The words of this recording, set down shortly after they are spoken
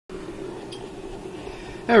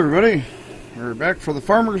Hey everybody, we're back for the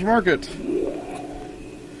farmer's market.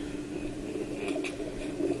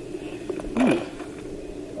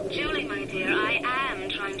 Julie, my dear, I am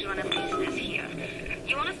trying to run a business here.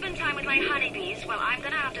 You want to spend time with my honeybees? Well, I'm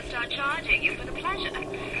going to have to start charging you for the pleasure.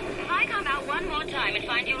 If I come out one more time and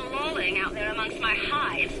find you lolling out there amongst my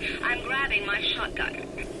hives, I'm grabbing my shotgun.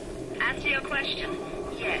 As to your question,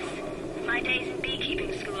 yes, my days in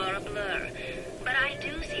beekeeping school are a blur. But I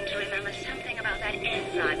do seem to remember something about that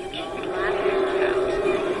enzyme you keep blabbering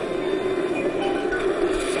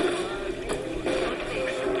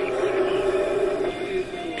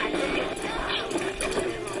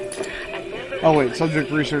about. Oh wait, subject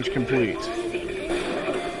research complete.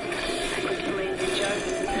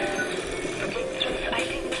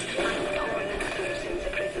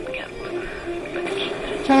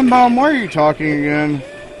 Tenenbaum, why are you talking again?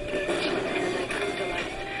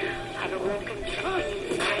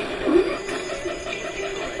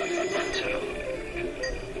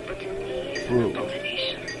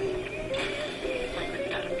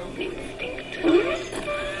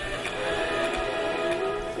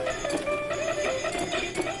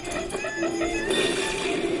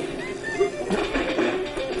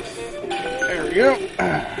 There we go.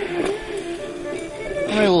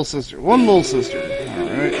 My little sister. One little sister.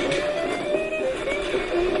 Alright.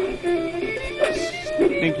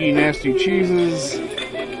 Stinky, nasty cheeses.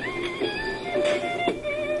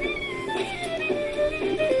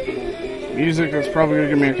 Music that's probably going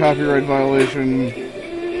to give me a copyright violation. The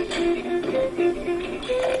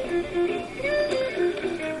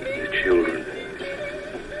children,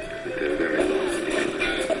 they're very lonely.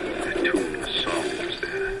 They're tuned songs,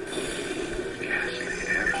 they're ghastly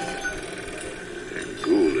errands. They're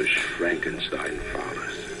ghoulish Frankenstein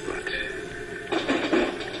fathers, but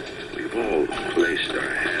we've all placed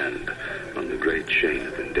our hand on the great chain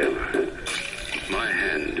of endeavor. My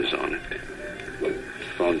hand is on it.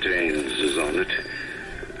 Fontaine's is on it.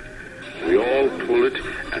 We all pull it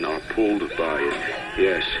and are pulled by it.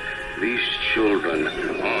 Yes, these children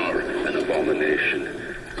are an abomination.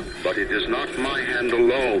 But it is not my hand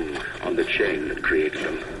alone on the chain that created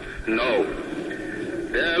them. No.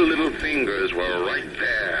 Their little fingers were right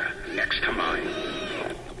there, next to mine.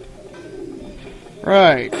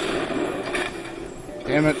 Right.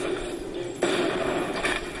 Damn it.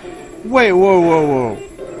 Wait, whoa.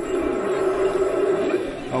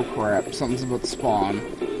 Oh crap, something's about to spawn.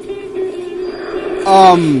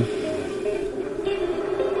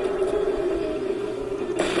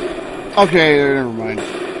 Okay, never mind.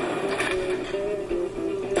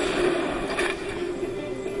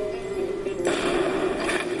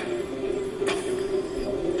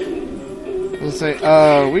 Let's say,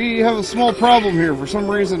 we have a small problem here. For some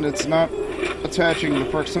reason, it's not attaching the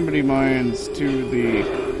proximity mines to the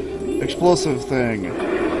explosive thing.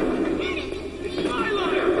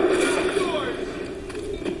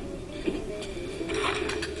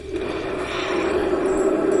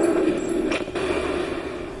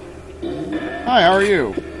 Hi, how are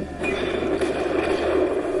you?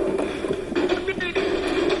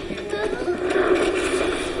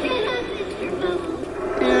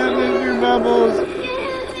 Yeah, Mr. Bubbles.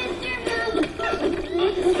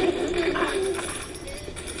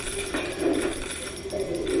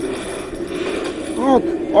 Look,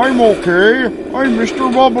 I'm okay. I'm Mr.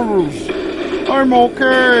 Bubbles. I'm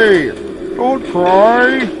okay. Don't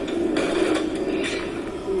cry.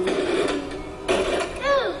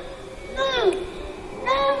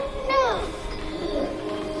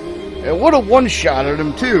 It would have one-shotted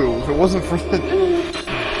him, too, if it wasn't for the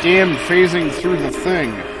damn phasing through the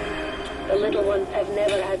thing. The little ones have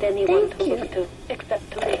never had anyone to look to, except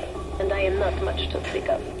to me, and I am not much to speak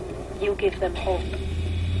of. You give them hope.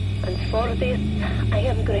 And for this, I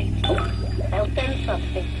am grateful. I'll send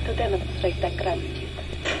something to demonstrate that gratitude.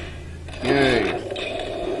 Yay.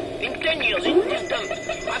 In 10 years in this dump,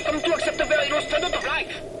 I've come to accept a very low standard of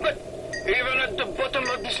life. But even at the bottom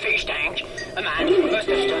of this fish tank, a man must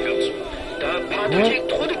have standards. The pathetic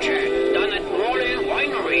Trudeau down at Morley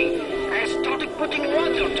Winery has started putting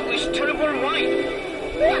water to his terrible wine.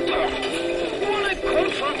 Water! When I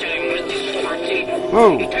confront him with this party,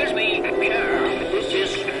 Whoa. he tells me, Pierre, this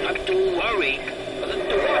is not to worry.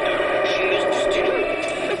 The water she is distilling,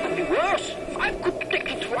 it could be worse. I could take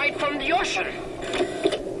it right from the ocean.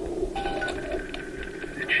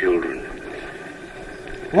 The children.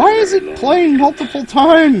 Why is it playing multiple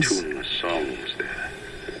times? Tuneless songs, they're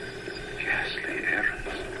ghastly errands.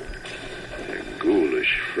 They're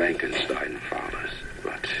ghoulish Frankenstein fathers,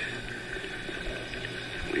 but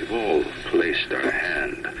we've all placed our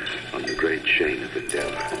hand on the great chain of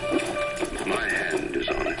endeavor. My hand is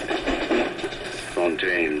on it.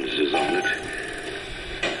 Fontaine's is on it.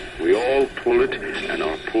 We all pull it and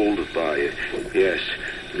are pulled by it. Yes,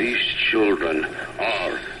 these children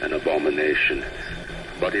are an abomination.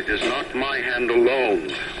 But it is not my hand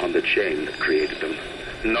alone on the chain that created them.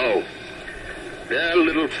 No. Their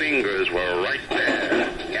little fingers were right there,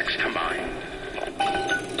 next to mine.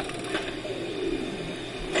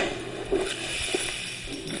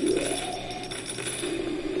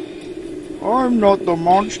 I'm not the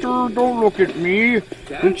monster. Don't look at me.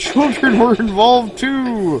 The children were involved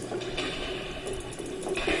too.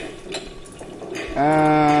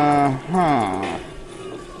 Huh.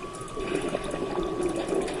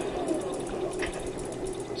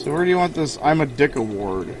 So where do you want this I'm a Dick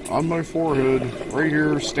award? On my forehead. Right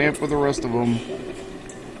here, stamped with the rest of them.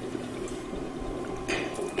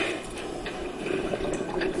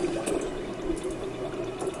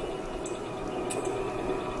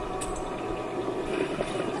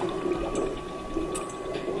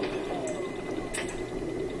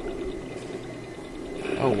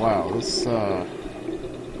 Oh wow, this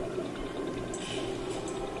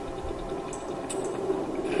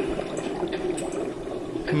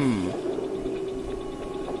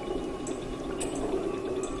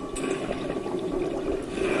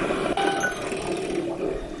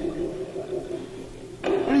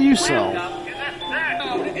What do you sell?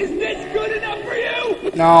 Is this good enough for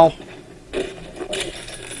you? No.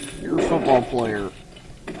 You're a football player.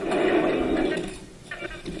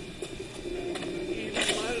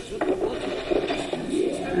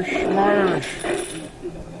 You're smart.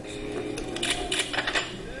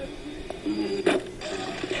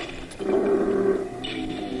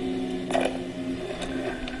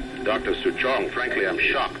 Dr. Suchong, frankly, I'm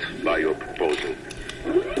shocked by your proposal.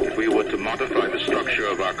 If we were to modify the structure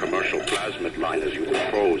of our commercial plasmid line as you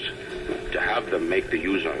propose, to have them make the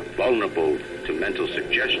user vulnerable to mental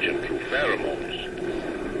suggestion through pheromones,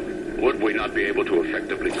 would we not be able to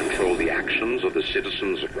effectively control the actions of the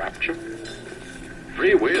citizens of Rapture?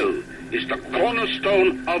 Free will is the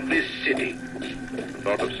cornerstone of this city. The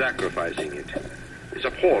thought of sacrificing it is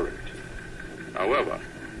abhorrent. However,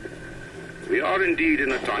 we are indeed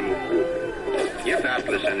in a time of war. If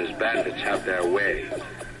Atlas and his bandits have their way,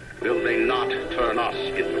 will they not turn us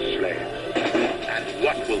into slaves? And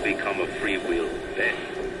what will become of free will then?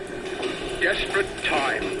 Desperate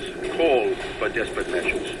times call for desperate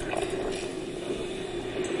measures.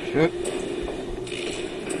 Shit.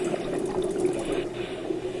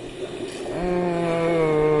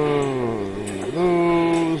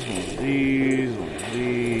 Those, one of these, one of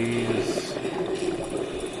these.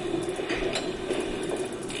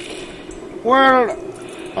 Well,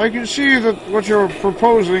 I can see that what you're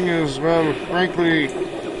proposing is, well, frankly,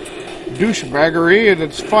 douchebaggery at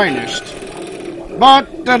its finest.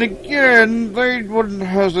 But then again, they wouldn't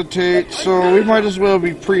hesitate, so we might as well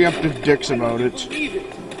be preemptive dicks about it.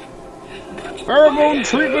 Pheromone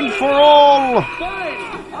treatment for all!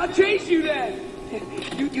 Fine, I'll chase you then.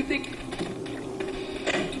 You think?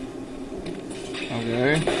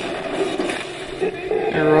 Okay.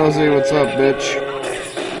 Hey Rosie, what's up, bitch?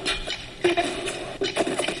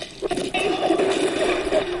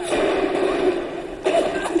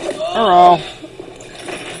 Hello.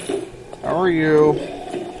 How are you?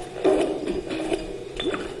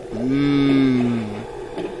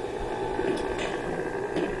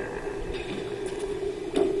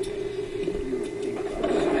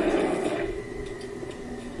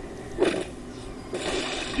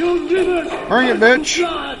 Bring it, bitch.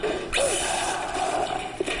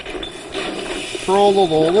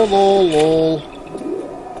 Troll-lol-lol-lol.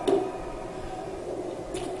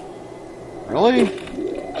 Really?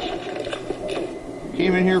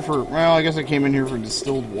 Came in here for, well, I guess I came in here for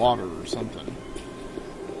distilled water or something.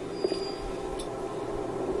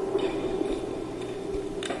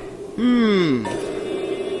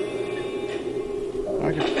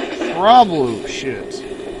 I could probably shit.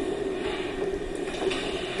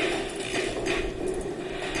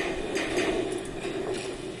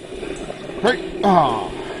 Right. Ah.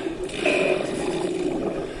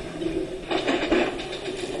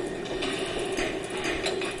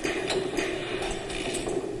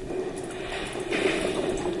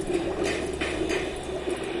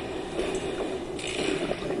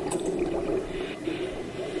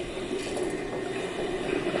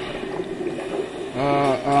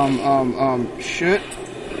 Shit.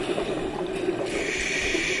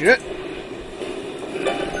 Shit.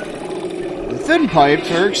 The thin pipes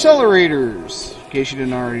are accelerators. In case you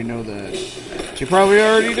didn't already know that. But you probably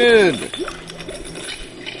already did.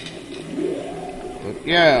 But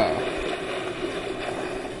yeah.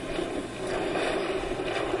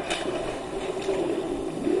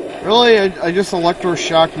 Really? I just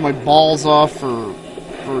electroshocked my balls off for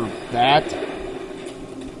that?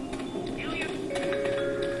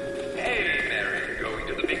 Hey, Mary, going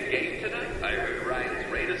to the big game tonight? I heard Ryan's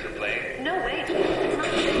Raiders are playing. No, wait. It's not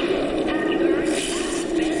safe. Have you heard?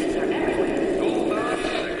 Spaces are everywhere. Hold on a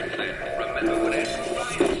second there. Remember what Andrew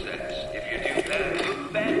Ryan says. If you do that, the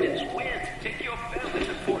bandits win. Take your family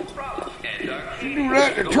to Fort Frolic. And our king Do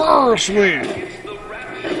that, the tourists win. gets the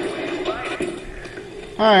rapture way of life.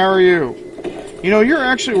 Hi, how are you? You know, you're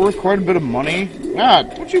actually worth quite a bit of money. Ah,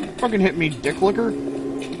 don't you fucking hit me, dick licker.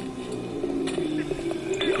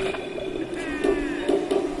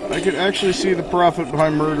 I could actually see the profit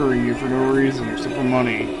behind murdering you for no reason except for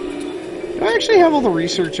money. Do I actually have all the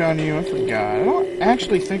research on you? I forgot. I don't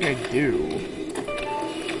actually think I do.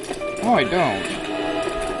 Oh, I don't.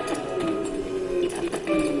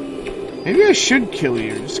 Maybe I should kill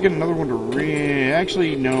you, just to get another one to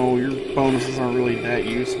Actually, no, your bonuses aren't really that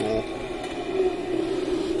useful.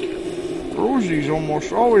 Rosies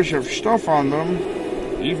almost always have stuff on them.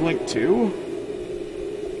 Eve Link 2?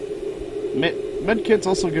 Medkits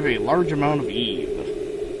also give a large amount of Eve.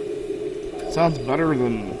 Sounds better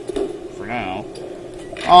than... for now.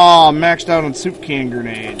 Aw, maxed out on soup can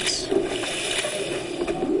grenades.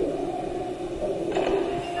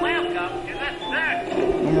 Welcome to the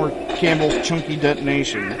circus. No more Campbell's chunky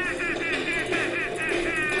detonation.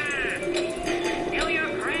 Feel your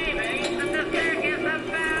cravings and the circus of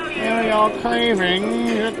value. Feel your craving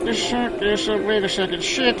at the circus. Wait a second.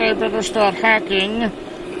 Shit, I better start hacking.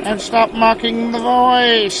 And stop mocking the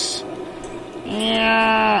voice.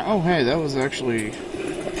 Yeah. Oh, hey, that was actually...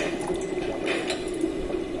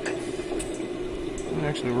 that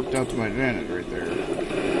actually worked out to my advantage right there.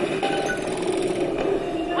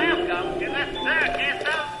 Welcome to the circus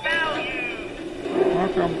of value.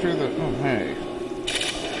 Welcome to the... oh, hey.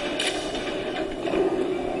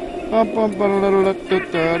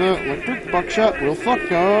 Electric buckshot will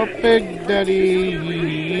fuck up Big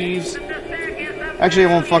Daddies. Actually, I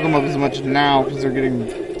won't fuck them up as much now because they're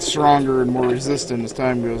getting stronger and more resistant as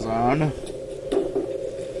time goes on.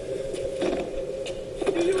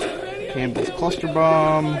 Campbell's cluster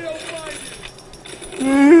bomb.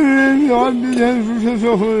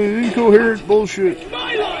 Incoherent bullshit.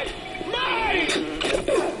 My life! Mine!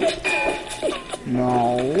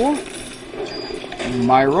 No.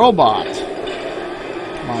 My robot.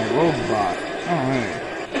 My robot. Oh, hey.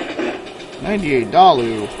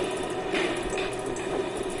 $98.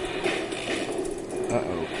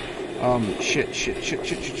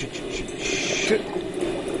 Shit.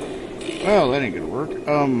 Well, that ain't gonna work. I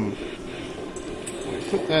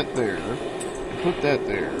put that there. I put that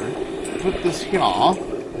there. I put this here.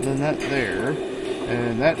 And then that there.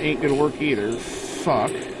 And that ain't gonna work either.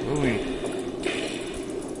 Fuck.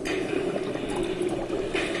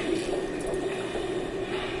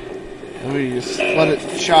 Let me just let it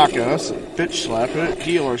shock us, bitch slap it,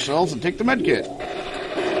 heal ourselves, and take the medkit.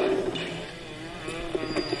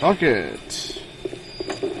 Fuck it.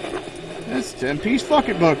 That's 10-piece fuck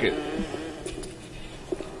it bucket.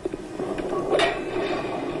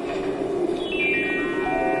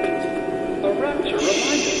 A rapture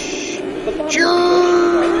reminder. The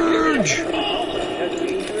George! has a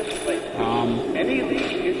dangerous place. Any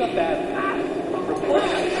leak is a bad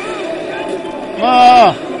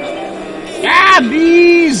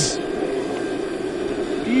Bees!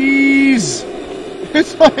 Bees!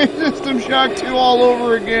 It's like System Shock 2 all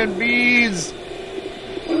over again. Bees!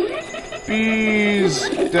 Bees!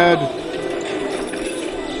 Dead.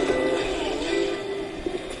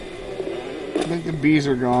 I think the bees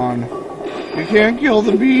are gone. You can't kill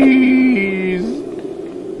the bees!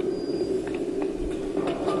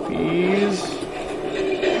 Bees.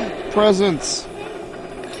 Presents.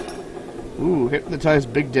 Ooh, hypnotize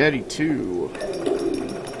Big Daddy 2.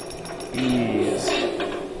 Bees.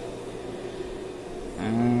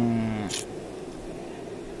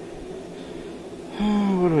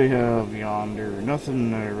 What do we have yonder?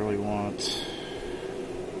 Nothing I really want.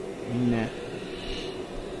 Nah.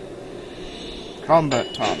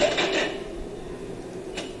 Combat tonic.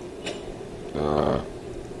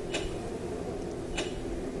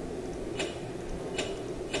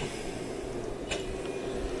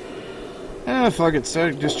 Fuck it,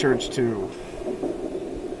 static discharge too.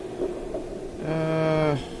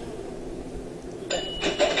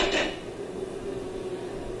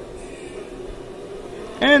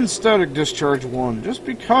 And static discharge 1, just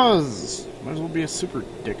because. Might as well be a super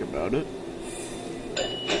dick about it.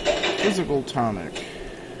 Physical tonic.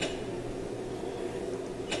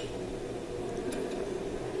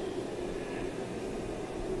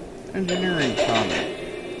 Engineering tonic.